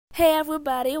Hey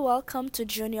everybody, welcome to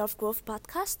Journey of Growth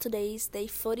podcast. Today is day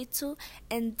 42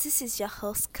 and this is your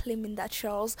host Cleminda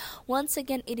Charles. Once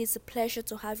again, it is a pleasure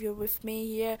to have you with me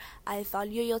here. I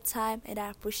value your time and I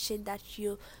appreciate that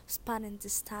you spending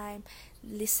this time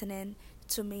listening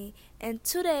to me. And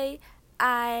today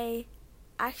I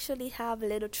actually have a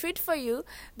little treat for you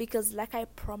because like I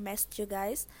promised you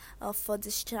guys for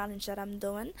this challenge that I'm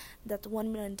doing, that $1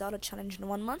 million challenge in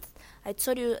 1 month, I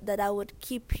told you that I would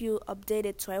keep you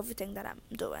updated to everything that I'm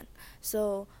doing,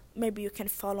 so maybe you can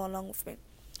follow along with me.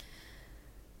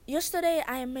 Yesterday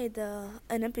I made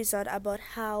an episode about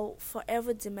how for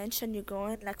every dimension you're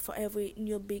going, like for every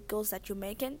new big goals that you're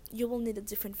making, you will need a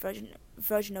different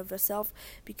version of yourself,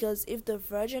 because if the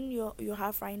version you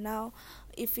have right now,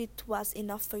 if it was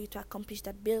enough for you to accomplish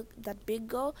that big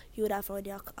goal, you would have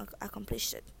already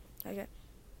accomplished it. Okay,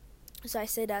 so I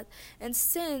say that. And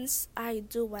since I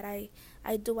do what I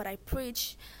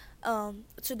preach,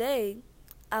 today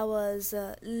I was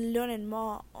learning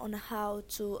more on how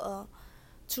to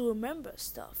remember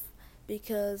stuff,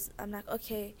 because I'm like,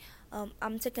 okay,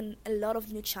 I'm taking a lot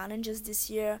of new challenges this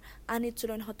year. I need to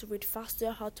learn how to read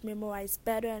faster, how to memorize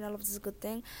better, and all of this good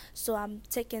thing. So I'm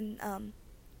taking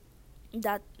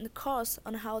that course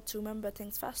on how to remember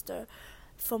things faster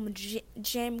from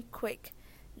James Quick.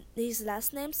 His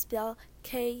last name spelled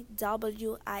Kwik.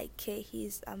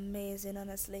 He's amazing,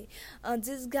 honestly.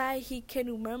 This guy, he can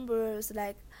remember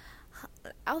like,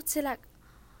 I would say like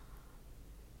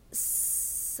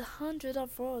hundred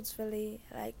of words, really.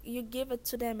 Like, you give it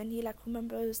to them and he like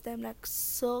remembers them like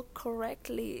so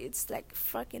correctly. It's like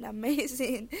fucking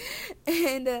amazing.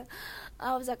 And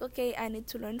I was like, okay, I need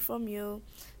to learn from you.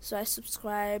 So I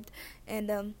subscribed,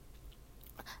 and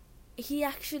he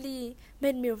actually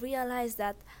made me realize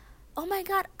that, oh my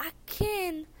god, I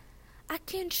can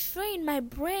train my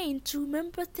brain to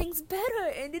remember things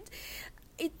better. And it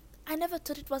I never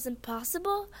thought it was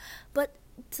impossible, but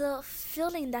the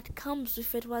feeling that comes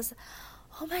with it was,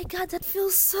 oh my god, that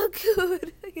feels so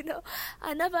good.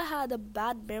 I never had a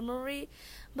bad memory,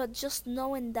 but just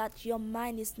knowing that your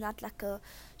mind is not like a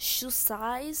shoe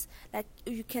size, like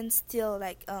you can still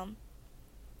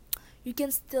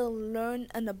learn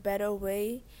in a better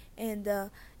way, and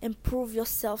improve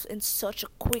yourself in such a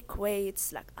quick way.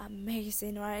 It's like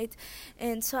amazing, right?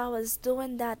 And so I was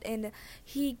doing that, and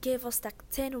he gave us like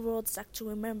 10 words like to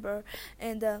remember.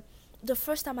 And the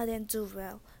first time I didn't do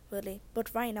well, really,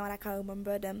 but right now like I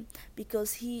remember them,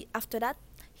 because he after that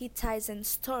he ties in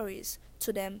stories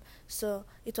to them, so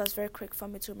it was very quick for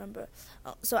me to remember.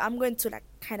 So I'm going to like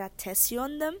kind of test you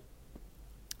on them.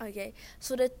 Okay,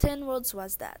 so the 10 words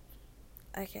was that.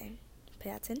 Okay, pay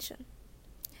attention.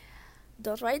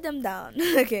 Don't write them down,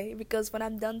 okay? Because when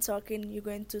I'm done talking, you're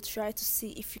going to try to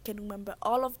see if you can remember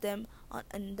all of them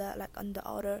on the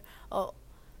order, or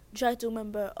try to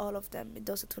remember all of them. It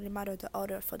doesn't really matter the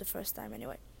order for the first time,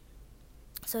 anyway.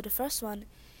 So the first one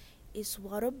is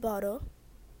water bottle,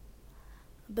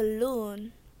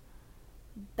 balloon,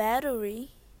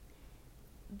 battery,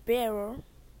 barrel,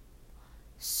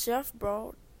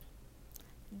 surfboard,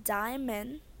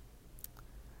 diamond,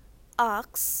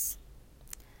 ox,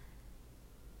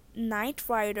 Night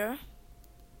Rider,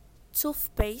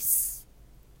 toothpaste,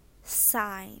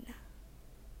 sign.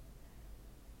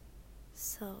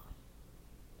 So,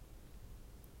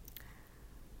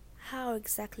 how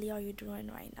exactly are you doing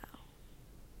right now?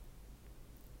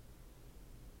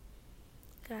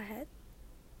 Go ahead.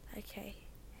 Okay.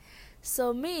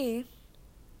 So, me,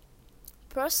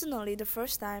 personally, the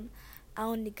first time, I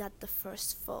only got the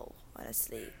first four,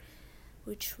 honestly,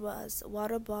 which was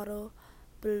water bottle,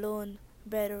 balloon,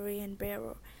 battery, and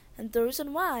barrel. And the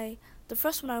reason why, the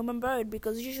first one I remember it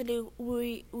because usually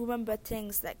we remember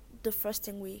things like the first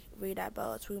thing we read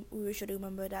about. We usually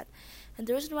remember that. And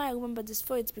the reason why I remember these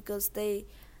four is because they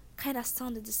kind of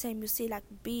sounded the same. You see, like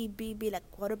B,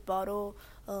 like water bottle,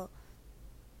 a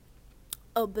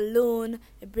balloon,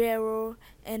 a barrel,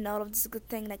 and all of this good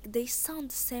thing. Like, they sound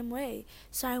the same way.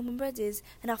 So I remember this.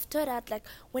 And after that, like,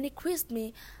 when he quizzed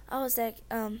me, I was like,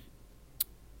 oh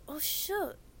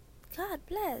shoot, God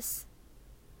bless.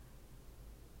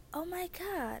 Oh my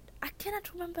god, I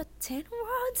cannot remember 10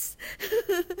 words.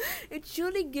 It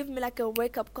truly gave me like a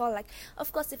wake up call. Like,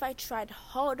 of course, if I tried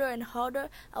harder and harder,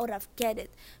 I would have get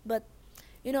it. But,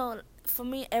 for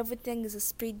me, everything is a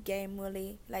speed game,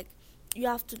 really. Like, you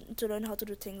have to learn how to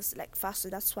do things like faster.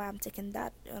 That's why I'm taking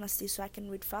that, honestly, so I can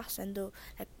read faster and do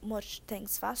like much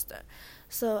things faster.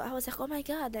 So I was like, oh my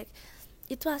god, like,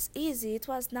 it was easy. It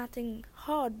was nothing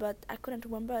hard, but I couldn't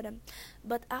remember them.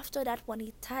 But after that, when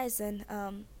he ties in,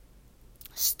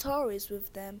 stories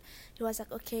with them. He was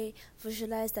like, okay,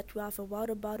 visualize that you have a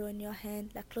water bottle in your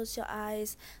hand. Like, close your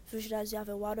eyes, visualize you have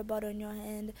a water bottle in your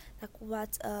hand. Like,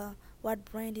 what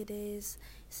brand it is.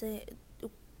 Say,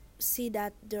 see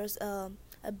that there's a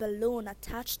balloon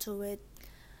attached to it.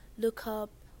 Look up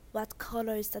what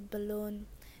color is that balloon,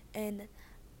 and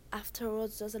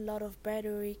afterwards there's a lot of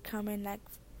battery coming,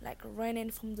 like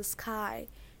raining from the sky,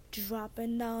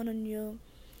 dropping down on you.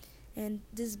 And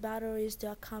these batteries,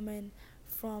 they're coming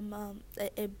from a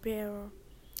barrel,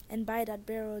 and by that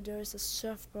barrel there's a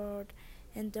surfboard,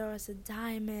 and there's a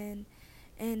diamond,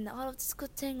 and all of this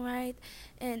good thing, right?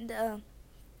 And uh,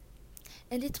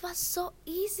 and it was so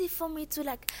easy for me to,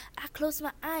 like, I close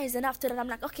my eyes, and after that I'm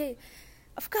like, okay,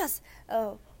 of course,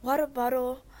 water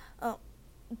bottle, uh,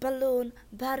 balloon,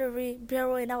 battery,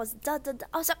 barrel, and I was I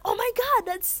was like, oh my god,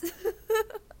 that's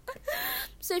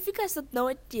so if you guys don't know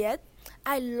it yet,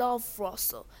 I love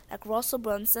Russell, like Russell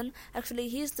Brunson. Actually,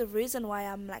 he's the reason why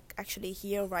I'm, like, actually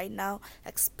here right now,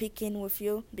 like, speaking with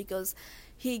you, because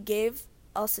he gave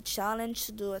us a challenge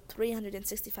to do a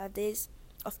 365 days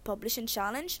of publishing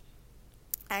challenge.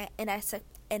 And I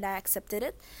accepted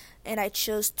it, and I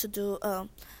chose to do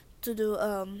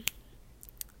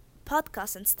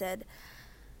podcast instead.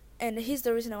 And he's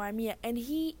the reason why I'm here. And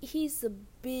he's a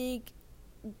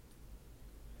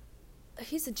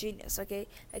genius, okay?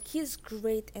 Like, he's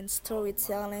great in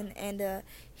storytelling, and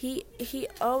he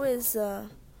always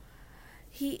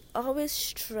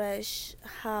stress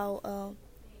how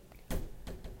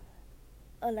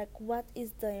like, what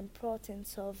is the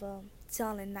importance of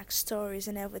telling, like, stories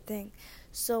and everything.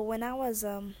 So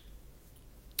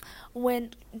when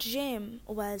Jim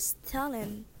was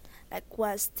telling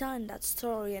that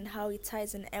story and how it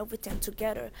ties in everything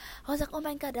together, I was like, oh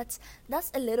my god,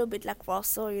 that's a little bit like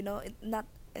Russell, not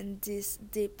in this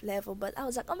deep level, but I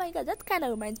was like, oh my god, that kind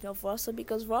of reminds me of Russell,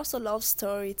 because Russell loves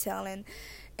storytelling.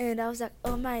 And I was like,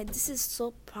 oh my, this is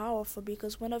so powerful,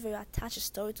 because whenever you attach a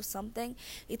story to something,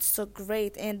 it's so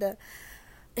great. And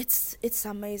it's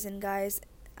amazing, guys.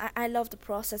 I love the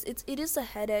process. It is a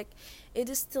headache. It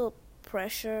is still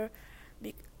pressure.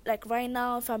 Like, right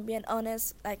now, if I'm being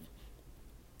honest, like,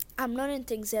 I'm learning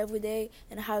things every day,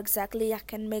 and how exactly I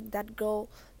can make that goal,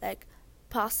 like,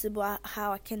 possible,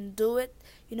 how I can do it,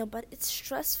 but it's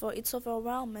stressful, it's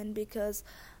overwhelming, because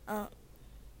uh,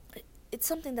 it's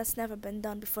something that's never been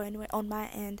done before anyway on my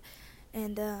end.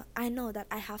 And I know that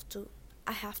I have to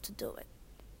do it.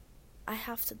 I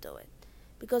have to do it,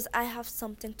 because I have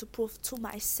something to prove to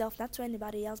myself, not to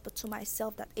anybody else, but to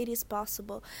myself, that it is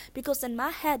possible. Because in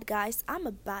my head, guys, I'm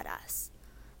a badass.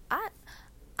 I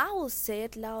I will say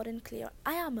it loud and clear.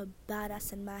 I am a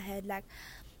badass in my head. Like,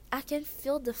 I can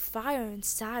feel the fire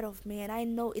inside of me, and I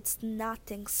know it's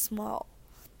nothing small.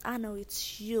 I know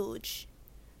it's huge.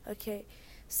 Okay,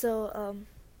 so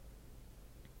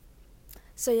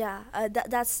yeah,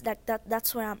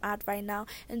 that's where I'm at right now.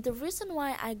 And the reason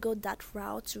why I go that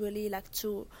route, really, like,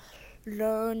 to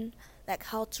learn, like,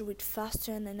 how to read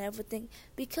faster and everything,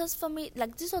 because for me,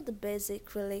 like, these are the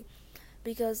basic, really.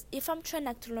 Because if I'm trying,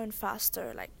 like, to learn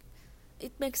faster, like,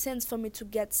 it makes sense for me to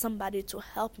get somebody to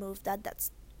help me with that, that's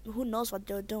who knows what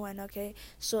they're doing, okay?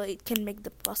 So it can make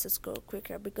the process go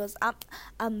quicker, because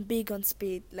I'm big on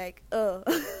speed, like,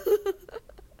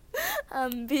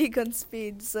 I'm big on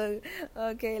speed. So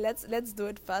okay, let's do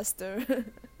it faster.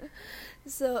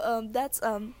 So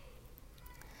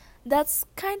that's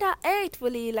kind of it,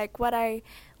 really, like, what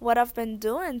I've been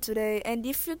doing today. And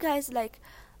if you guys, like,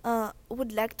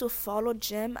 would like to follow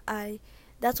Jim, I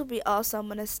that would be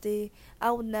awesome. Honestly,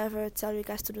 I would never tell you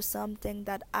guys to do something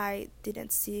that I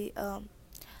didn't see, I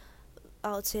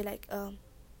would say, like,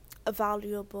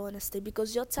 valuable, honestly,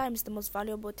 because your time is the most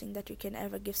valuable thing that you can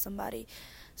ever give somebody.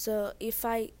 So if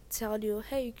I tell you,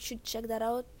 hey, you should check that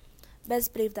out,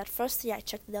 best believe that firstly I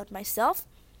checked it out myself,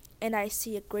 and I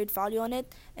see a great value on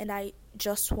it, and I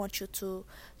just want you to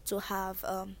have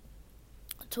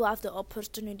the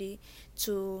opportunity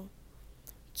to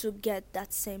get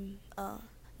that same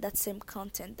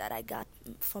content that I got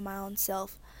for my own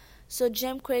self. So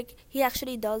Jim Quick, he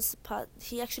actually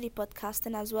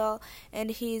podcasting as well,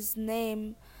 and his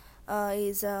name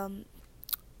is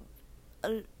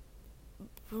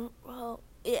well,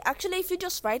 actually, if you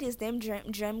just write his name,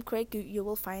 Jim Quick, you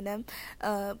will find him.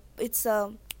 It's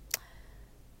oh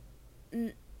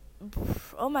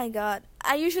my god,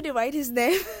 I usually write his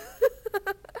name.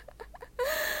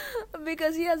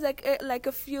 Because he has, like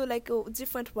a few, like, a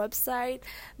different website,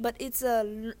 but it's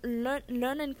a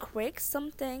learning quick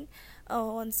something.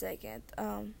 Oh, 1 second.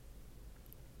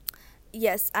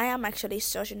 Yes, I am actually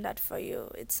searching that for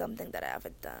you. It's something that I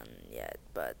haven't done yet,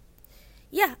 but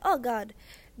yeah. Oh god,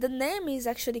 The name is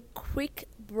actually Quick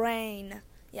Brain.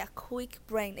 Yeah, Quick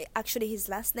Brain. Actually, his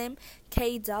last name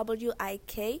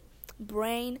KWIK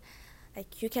Brain.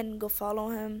 Like, you can go follow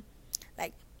him.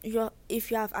 Like, if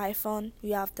you have iPhone,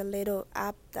 you have the little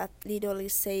app that literally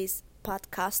says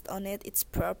podcast on it. It's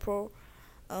purple.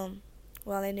 Um,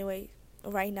 well, anyway,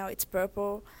 right now it's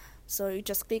purple. So you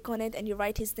just click on it and you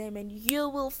write his name and you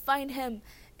will find him.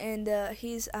 And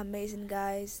he's amazing,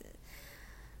 guys.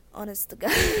 Honest to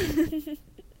God.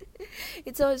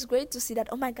 It's always great to see that,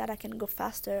 oh my God, I can go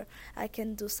faster. I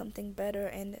can do something better.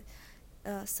 And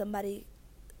somebody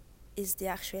is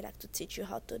there actually like to teach you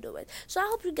how to do it. So I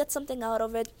hope you get something out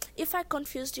of it. If I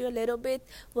confused you a little bit,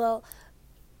 well,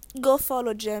 go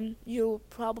follow Jim. You'll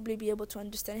probably be able to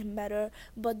understand him better.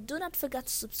 But do not forget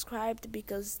to subscribe,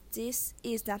 because this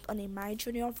is not only my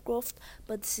journey of growth,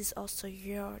 but this is also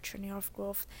your journey of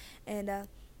growth. And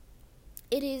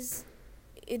it is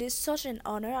such an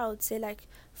honor, I would say, like,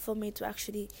 for me to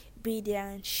actually be there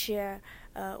and share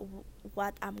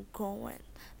what I'm going,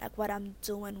 like what I'm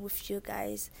doing with you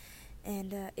guys.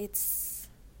 And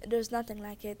there's nothing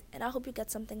like it. And I hope you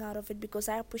get something out of it, because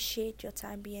I appreciate your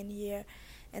time being here.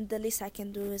 And the least I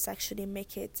can do is actually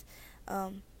make it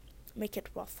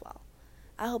worthwhile.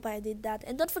 I hope I did that.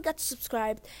 And don't forget to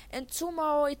subscribe. And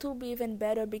tomorrow it will be even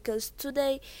better, because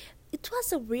today it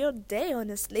was a weird day,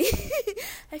 honestly.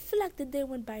 I feel like the day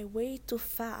went by way too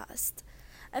fast.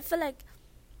 I feel like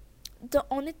the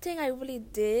only thing I really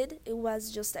did, it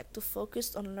was just like to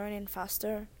focus on learning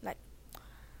faster, like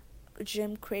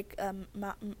Jim Quick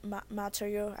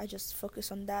material. I just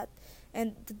focus on that,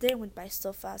 and the day went by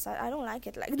so fast. I don't like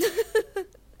it like that.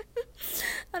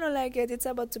 I don't like it. It's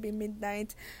about to be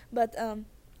midnight, but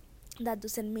that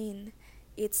doesn't mean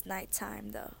it's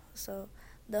nighttime though. So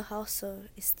the hustle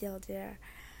is still there.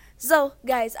 So,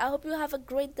 guys, I hope you have a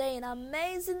great day, an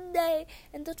amazing day,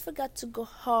 and don't forget to go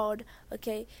hard,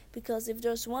 okay? Because if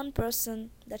there's one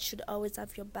person that should always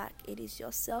have your back, it is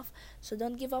yourself. So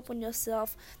don't give up on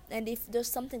yourself. And if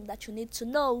there's something that you need to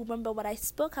know, remember what I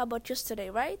spoke about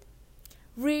yesterday, right?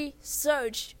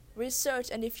 Research.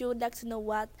 And if you would like to know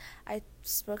what I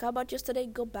spoke about yesterday,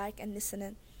 go back and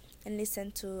listen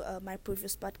to my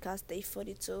previous podcast, Day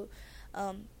 42,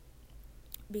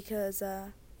 because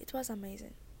it was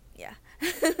amazing. Yeah.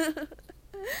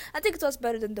 I think it was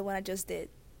better than the one I just did.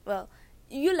 Well,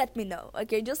 you let me know,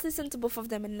 okay? Just listen to both of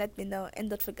them and let me know, and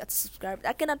don't forget to subscribe.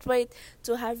 I cannot wait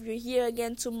to have you here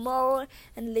again tomorrow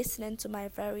and listening to my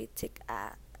very thick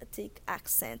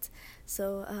accent.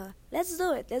 So let's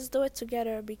do it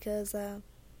together, because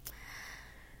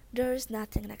there is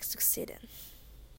nothing like succeeding.